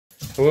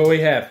So what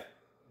we have?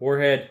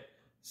 Warhead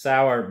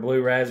sour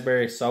blue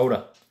raspberry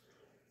soda.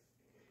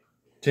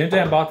 Tim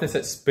Tam bought this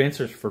at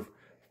Spencer's for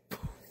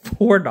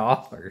 $4.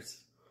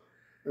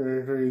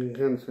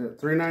 $3.99 at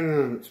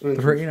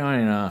Spencer's.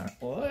 $3.99.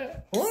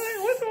 What?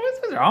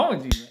 What's wrong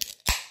with you?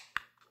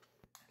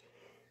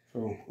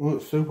 So, oh,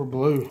 it's super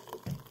blue.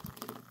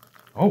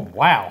 Oh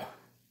wow.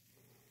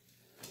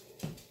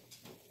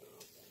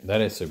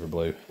 That is super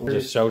blue.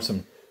 Just show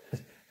some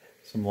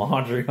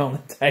laundry on the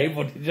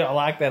table. Did y'all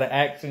like that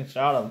action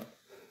shot of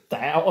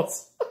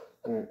towels?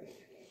 All right.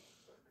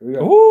 Here we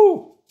go.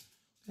 Ooh!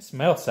 It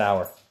smells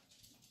sour.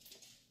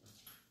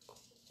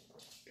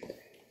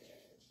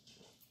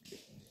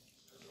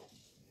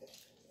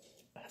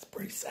 That's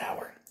pretty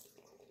sour.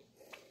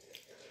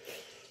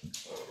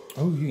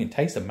 Oh, you can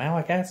taste the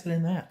malic acid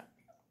in that.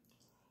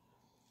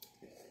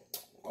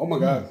 Oh my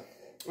God.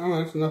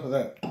 Oh, that's enough of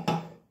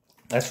that.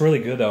 That's really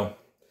good though.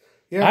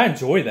 Yeah. I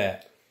enjoy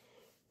that.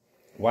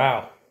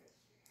 Wow.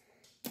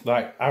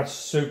 Like, I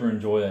super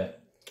enjoy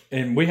that.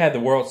 And we had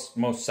the world's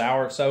most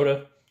sour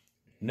soda.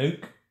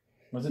 Nuke.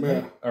 Was it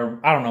Nuke? Or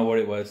I don't know what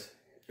it was.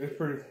 It's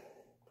pretty.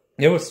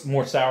 It was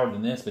more sour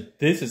than this, but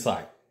this is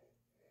like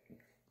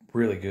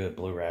really good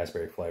blue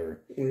raspberry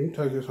flavor. Well, you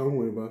can take this home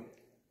with you, bud.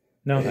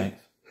 No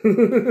thanks.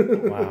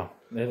 Wow.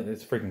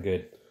 It's freaking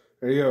good.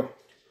 There you go.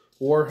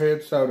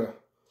 Warhead soda.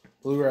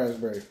 Blue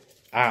raspberry.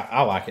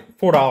 I like it.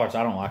 $4.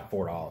 I don't like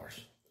 $4.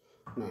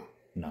 No.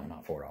 No,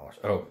 not $4.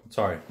 Oh,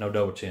 sorry. No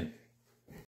double chin.